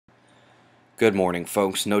Good morning,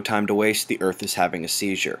 folks. No time to waste. The Earth is having a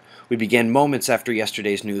seizure. We began moments after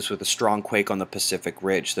yesterday's news with a strong quake on the Pacific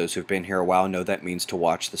Ridge. Those who've been here a while know that means to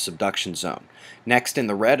watch the subduction zone. Next, in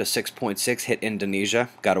the red, a 6.6 hit Indonesia.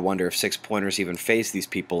 Gotta wonder if six-pointers even faze these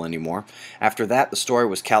people anymore. After that, the story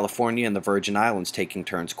was California and the Virgin Islands taking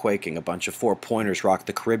turns quaking. A bunch of four-pointers rocked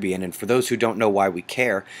the Caribbean, and for those who don't know why we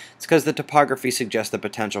care, it's because the topography suggests the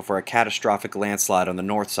potential for a catastrophic landslide on the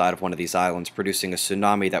north side of one of these islands, producing a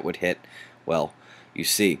tsunami that would hit, well, you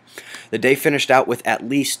see. The day finished out with at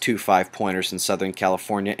least two five-pointers in Southern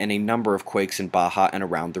California and a number of quakes in Baja and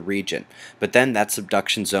around the region. But then that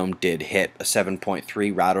subduction zone did hit. A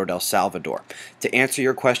 7.3 rattled El Salvador. To answer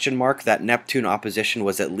your question, Mark, that Neptune opposition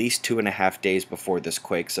was at least 2.5 days before this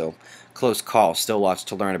quake, so close call. Still lots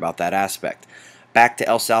to learn about that aspect. Back to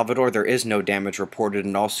El Salvador, there is no damage reported,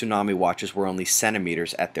 and all tsunami watches were only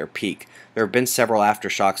centimeters at their peak. There have been several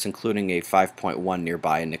aftershocks, including a 5.1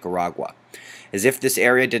 nearby in Nicaragua. As if this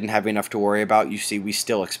area didn't have enough to worry about, you see we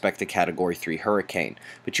still expect a Category 3 hurricane.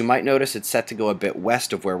 But you might notice it's set to go a bit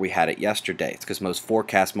west of where we had it yesterday. It's because most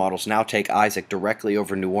forecast models now take Isaac directly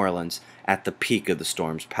over New Orleans at the peak of the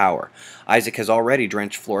storm's power. Isaac has already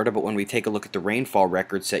drenched Florida, but when we take a look at the rainfall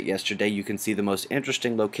record set yesterday, you can see the most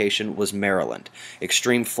interesting location was Maryland.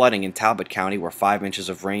 Extreme flooding in Talbot County, where 5 inches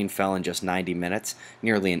of rain fell in just 90 minutes,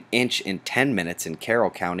 nearly an inch in 10 minutes in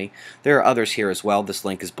Carroll County. There are others here as well. This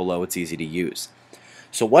link is below. It's easy to use.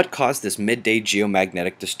 So what caused this midday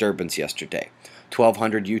geomagnetic disturbance yesterday?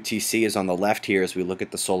 1200 UTC is on the left here as we look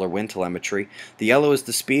at the solar wind telemetry. The yellow is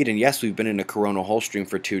the speed, and yes, we've been in a coronal hole stream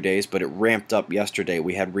for 2 days, but it ramped up yesterday.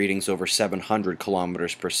 We had readings over 700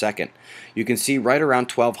 kilometers per second. You can see right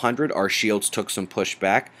around 1200 our shields took some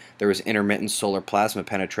pushback. There was intermittent solar plasma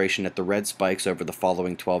penetration at the red spikes over the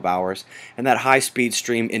following 12 hours, and that high-speed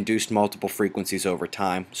stream induced multiple frequencies over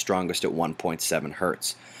time, strongest at 1.7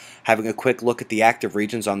 Hertz. Having a quick look at the active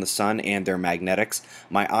regions on the Sun and their magnetics,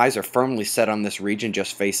 my eyes are firmly set on this region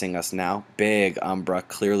just facing us now. Big umbra,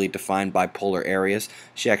 clearly defined bipolar areas.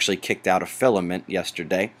 She actually kicked out a filament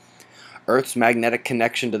yesterday. Earth's magnetic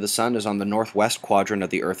connection to the Sun is on the northwest quadrant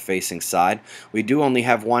of the Earth-facing side. We do only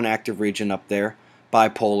have one active region up there.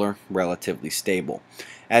 Bipolar, relatively stable.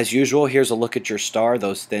 As usual, here's a look at your star.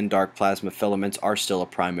 Those thin dark plasma filaments are still a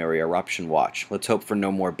primary eruption watch. Let's hope for no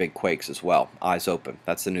more big quakes as well. Eyes open.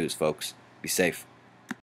 That's the news, folks. Be safe.